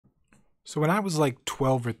So when I was like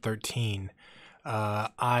 12 or 13,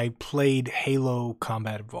 I played Halo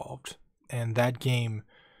Combat Evolved, and that game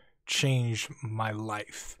changed my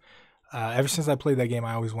life. Ever since I played that game,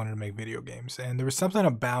 I always wanted to make video games, and there was something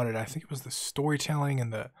about it. I think it was the storytelling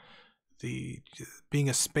and the being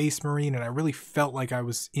a space marine, and I really felt like I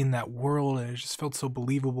was in that world, and it just felt so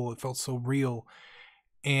believable. It felt so real,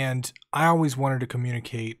 and I always wanted to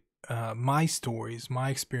communicate my stories,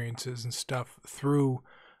 my experiences, and stuff through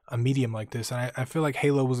a medium like this. And I feel like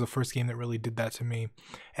Halo was the first game that really did that to me,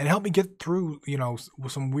 and helped me get through,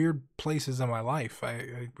 some weird places in my life.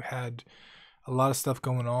 I had a lot of stuff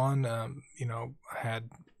going on. I had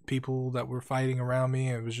people that were fighting around me.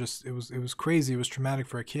 It was just, it was crazy. It was traumatic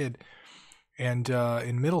for a kid. And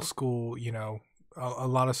in middle school, a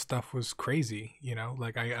lot of stuff was crazy.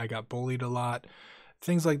 Like I got bullied a lot.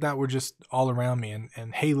 Things like that were just all around me,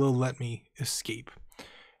 and Halo let me escape.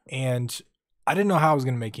 And I didn't know how I was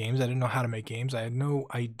going to make games. I didn't know how to make games. I had no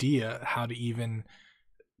idea how to even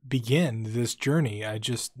begin this journey. I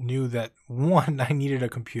just knew that one, I needed a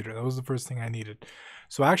computer. That was the first thing I needed.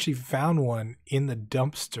 So I actually found one in the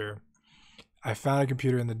dumpster. I found a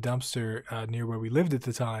computer in the dumpster near where we lived at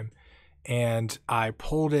the time, and I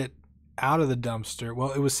pulled it out of the dumpster.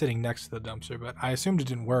 Well, it was sitting next to the dumpster, but I assumed it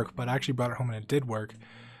didn't work, but I actually brought it home and it did work.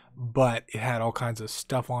 But it had all kinds of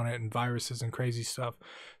stuff on it and viruses and crazy stuff.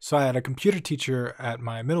 So I had a computer teacher at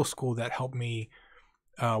my middle school that helped me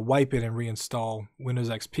wipe it and reinstall Windows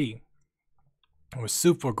XP. I was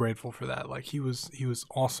super grateful for that. Like he was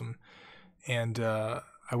awesome, and I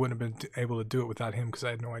wouldn't have been able to do it without him because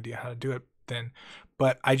I had no idea how to do it then.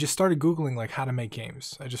 But I just started googling like how to make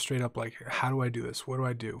games. I just straight up like, how do I do this? What do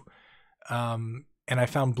I do? And I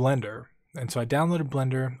found Blender, and so I downloaded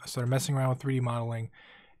Blender. I started messing around with 3D modeling,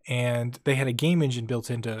 and they had a game engine built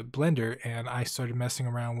into Blender, and I started messing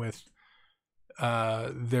around with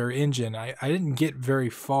their engine. I didn't get very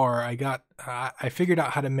far. I figured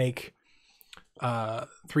out how to make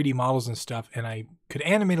 3D models and stuff, and I could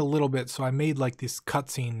animate a little bit. So I made like this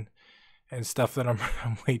cutscene and stuff that I'm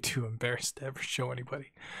way too embarrassed to ever show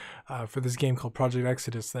anybody for this game called Project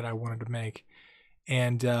Exodus that I wanted to make,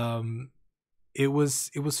 and it was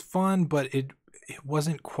fun, but it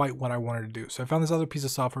wasn't quite what I wanted to do. So I found this other piece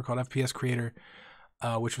of software called FPS Creator,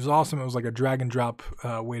 which was awesome. It was like a drag and drop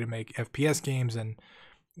way to make FPS games, and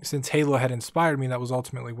since Halo had inspired me, that was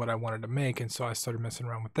ultimately what I wanted to make, and so I started messing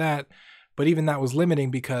around with that. But even that was limiting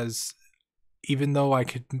because even though I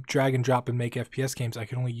could drag and drop and make FPS games, I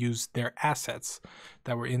could only use their assets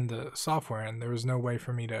that were in the software, and there was no way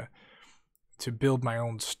for me to build my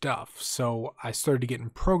own stuff. So I started to get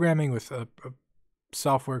in programming with a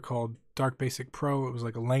software called Dark Basic Pro. It was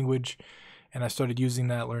like a language, and I started using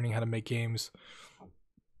that, learning how to make games.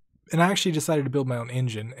 And I actually decided to build my own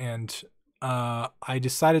engine, and I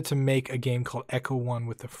decided to make a game called Echo One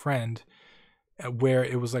with a friend, where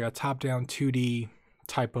it was like a top-down 2D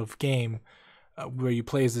type of game, where you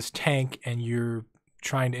play as this tank and you're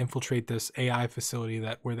trying to infiltrate this AI facility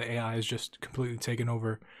where the AI is just completely taken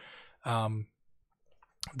over um,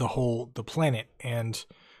 the planet, and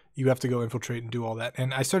you have to go infiltrate and do all that.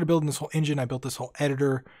 And I started building this whole engine. I built this whole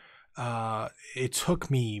editor. It took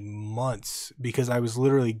me months because I was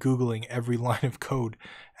literally Googling every line of code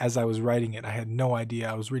as I was writing it. I had no idea.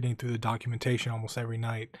 I was reading through the documentation almost every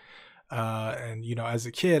night. And as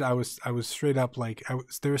a kid, I was straight up like,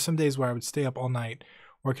 there were some days where I would stay up all night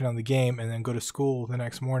working on the game and then go to school the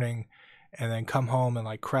next morning and then come home and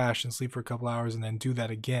like crash and sleep for a couple hours and then do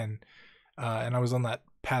that again. And I was on that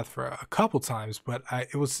path for a couple times, but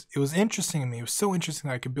it was interesting to me. It was so interesting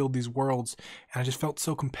that I could build these worlds, and I just felt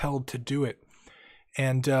so compelled to do it.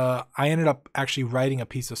 And I ended up actually writing a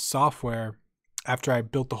piece of software after I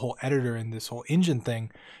built the whole editor and this whole engine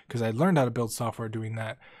thing, because I learned how to build software doing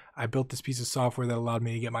that. I built this piece of software that allowed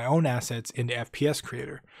me to get my own assets into FPS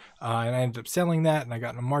Creator, and I ended up selling that, and I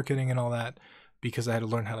got into marketing and all that because I had to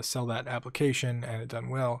learn how to sell that application, and it done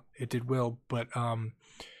well. It did well, but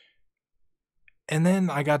and then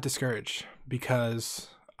I got discouraged because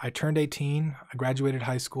I turned 18, I graduated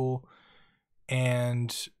high school,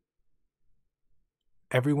 and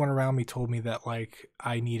everyone around me told me that like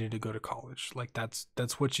I needed to go to college. Like that's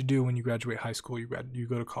what you do when you graduate high school. You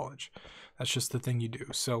go to college. That's just the thing you do.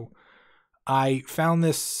 So I found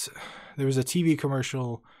this. There was a TV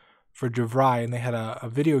commercial for DeVry, and they had a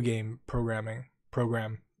video game programming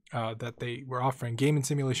program that they were offering. Game and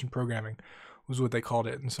simulation programming was what they called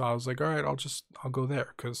it. And so I was like, all right, I'll go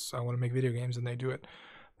there because I want to make video games, and they do it.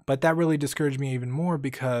 But that really discouraged me even more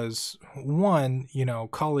because one,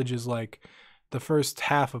 college is like the first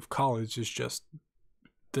half of college is just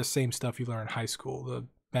the same stuff you learn in high school. The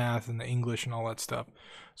math and the English and all that stuff.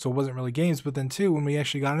 So it wasn't really games. But then too, when we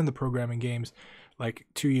actually got into programming games, like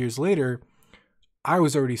 2 years later, I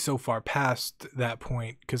was already so far past that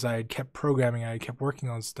point because I had kept programming, I had kept working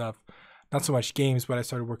on stuff, not so much games, but I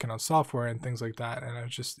started working on software and things like that. And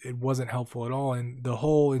it wasn't helpful at all. And the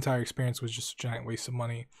whole entire experience was just a giant waste of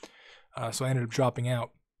money. So I ended up dropping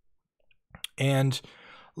out. And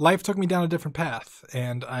life took me down a different path.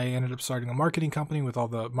 And I ended up starting a marketing company with all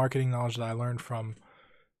the marketing knowledge that I learned from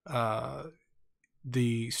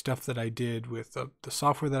the stuff that I did with the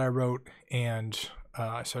software that I wrote. And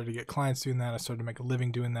I started to get clients doing that. I started to make a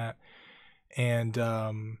living doing that. And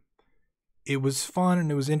it was fun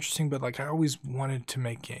and it was interesting, but like I always wanted to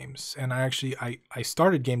make games. And I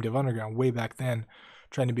started Game Dev Underground way back then,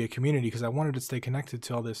 trying to be a community because I wanted to stay connected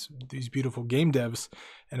to all these beautiful game devs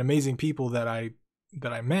and amazing people that I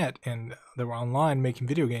met and that were online making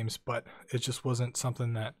video games, but it just wasn't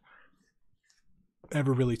something that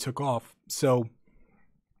ever really took off. So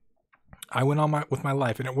I went on with my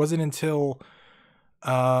life, and it wasn't until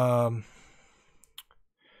I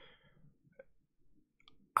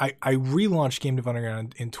relaunched Game Dev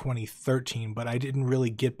Underground in 2013, but I didn't really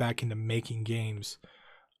get back into making games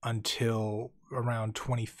until around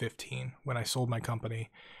 2015 when I sold my company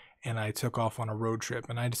and I took off on a road trip.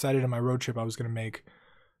 And I decided on my road trip I was going to make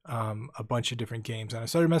a bunch of different games. And I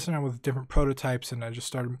started messing around with different prototypes, and I just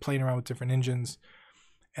started playing around with different engines.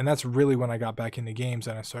 And that's really when I got back into games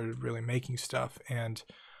and I started really making stuff. And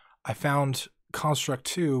I found Construct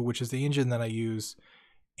 2, which is the engine that I use,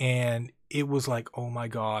 and it was like, oh my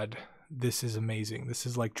God, this is amazing. This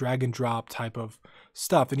is like drag and drop type of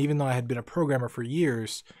stuff. And even though I had been a programmer for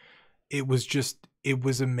years, it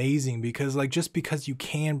was amazing because like, just because you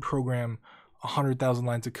can program 100,000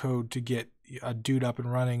 lines of code to get a dude up and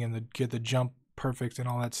running and get the jump perfect and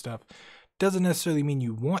all that stuff doesn't necessarily mean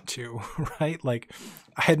you want to, right? Like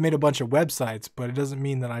I had made a bunch of websites, but it doesn't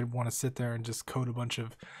mean that I want to sit there and just code a bunch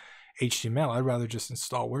of HTML. I'd rather just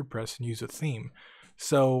install WordPress and use a theme.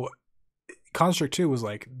 So Construct 2 was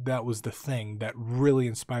like, that was the thing that really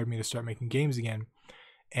inspired me to start making games again.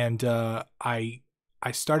 And I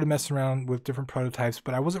started messing around with different prototypes,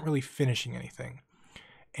 but I wasn't really finishing anything.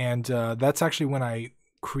 And that's actually when I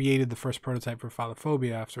created the first prototype for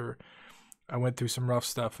Phylophobia after I went through some rough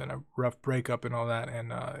stuff and a rough breakup and all that.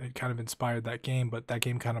 And it kind of inspired that game, but that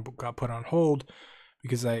game kind of got put on hold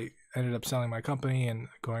because I ended up selling my company and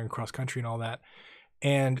going across country and all that.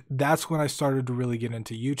 And that's when I started to really get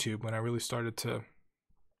into YouTube, when I really started to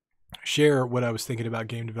share what I was thinking about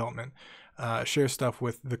game development, share stuff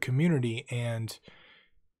with the community. And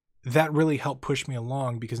that really helped push me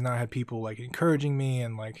along because now I had people like encouraging me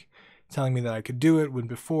and like telling me that I could do it, when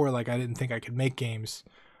before, like I didn't think I could make games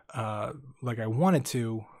like I wanted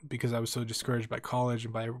to because I was so discouraged by college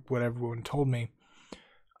and by what everyone told me.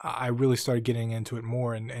 I really started getting into it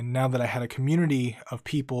more. And now that I had a community of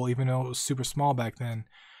people, even though it was super small back then,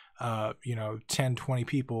 10, 20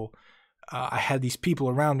 people, I had these people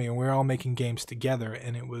around me and we were all making games together,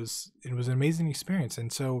 and it was an amazing experience.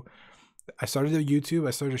 And so I started a YouTube,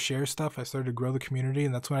 I started to share stuff, I started to grow the community,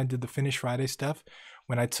 and that's when I did the Finish Friday stuff,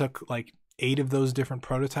 when I took like 8 of those different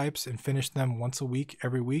prototypes and finished them once a week,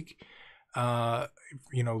 every week,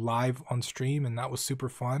 live on stream, and that was super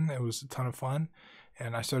fun. It was a ton of fun.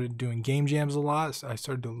 And I started doing game jams a lot. So I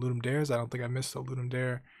started doing Ludum Dares. I don't think I missed a Ludum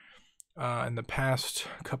Dare in the past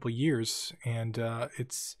couple years. And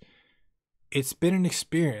it's been an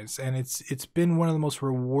experience, and it's been one of the most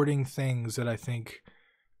rewarding things that I think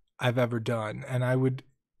I've ever done. And I would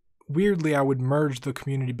merge the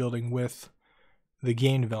community building with the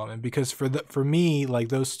game development, because for me, like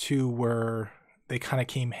those two they kind of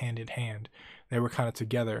came hand in hand. They were kind of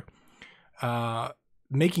together.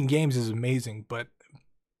 Making games is amazing, but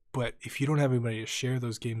if you don't have anybody to share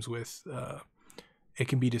those games with, it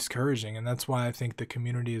can be discouraging. And that's why I think the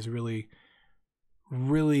community is really,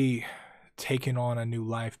 really taken on a new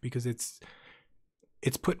life, because it's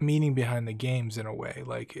put meaning behind the games in a way.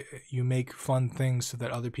 Like you make fun things so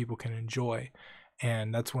that other people can enjoy.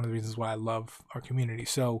 And that's one of the reasons why I love our community.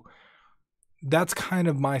 So that's kind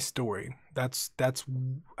of my story. That's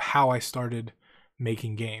how I started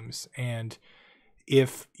making games. And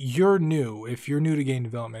if you're new to game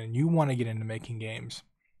development and you want to get into making games,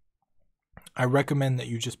 I recommend that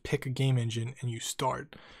you just pick a game engine and you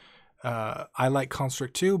start. I like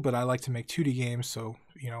Construct 2, but I like to make 2D games. So,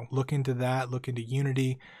 look into that, look into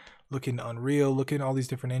Unity, look into Unreal, look into all these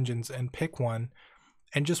different engines and pick one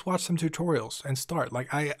and just watch some tutorials and start.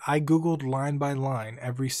 Like I Googled line by line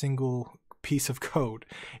every single piece of code.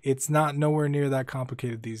 It's not nowhere near that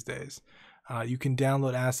complicated these days. You can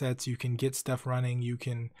download assets, you can get stuff running, you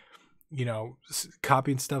can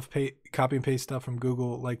copy and paste stuff from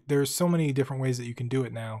Google. Like, there's so many different ways that you can do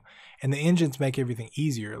it now, and the engines make everything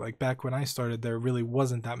easier. Like, back when I started, there really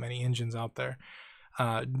wasn't that many engines out there,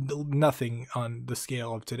 nothing on the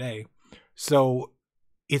scale of today. So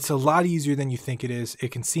it's a lot easier than you think it is.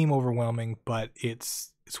 It can seem overwhelming, but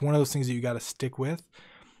it's one of those things that you got to stick with,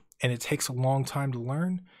 and it takes a long time to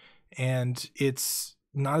learn, and it's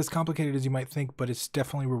not as complicated as you might think, but it's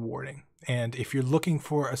definitely rewarding. And if you're looking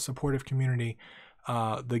for a supportive community,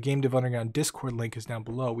 the Game Dev Underground Discord link is down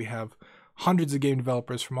below. We have hundreds of game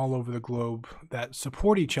developers from all over the globe that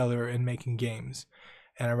support each other in making games,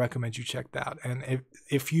 and I recommend you check that out. And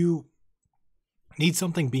if you need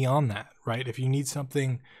something beyond that, right? If you need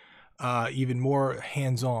something even more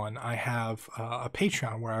hands-on, I have a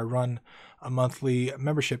Patreon where I run a monthly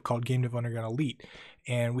membership called Game Dev Underground Elite,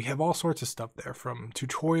 and we have all sorts of stuff there, from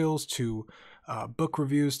tutorials to book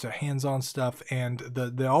reviews to hands-on stuff. And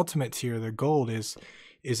the ultimate tier, the gold,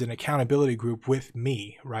 is an accountability group with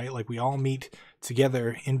me, right? Like, we all meet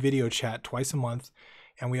together in video chat twice a month,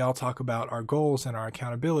 and we all talk about our goals and our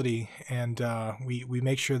accountability, and we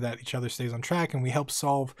make sure that each other stays on track, and we help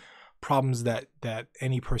solve problems that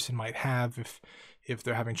any person might have if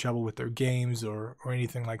they're having trouble with their games or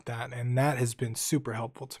anything like that. And that has been super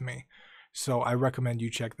helpful to me. So I recommend you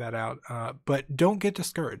check that out. But don't get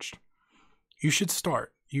discouraged. You should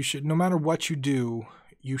start. You should, no matter what you do,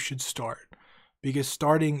 you should start, because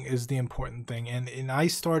starting is the important thing. And I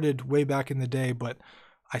started way back in the day, but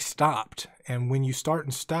I stopped. And when you start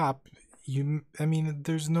and stop, you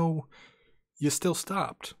still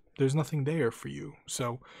stopped. There's nothing there for you.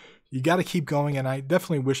 So you got to keep going. And I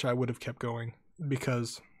definitely wish I would have kept going,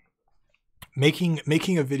 because making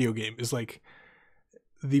a video game is like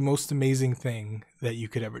the most amazing thing that you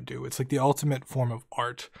could ever do. It's like the ultimate form of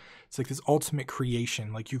art. It's like this ultimate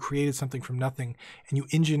creation. Like, you created something from nothing, and you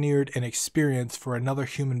engineered an experience for another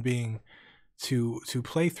human being to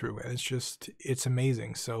play through. And it's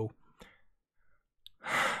amazing. So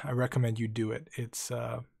I recommend you do it.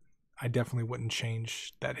 I definitely wouldn't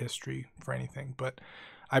change that history for anything. But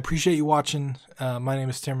I appreciate you watching. My name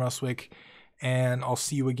is Tim Ruswick, and I'll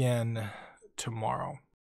see you again tomorrow.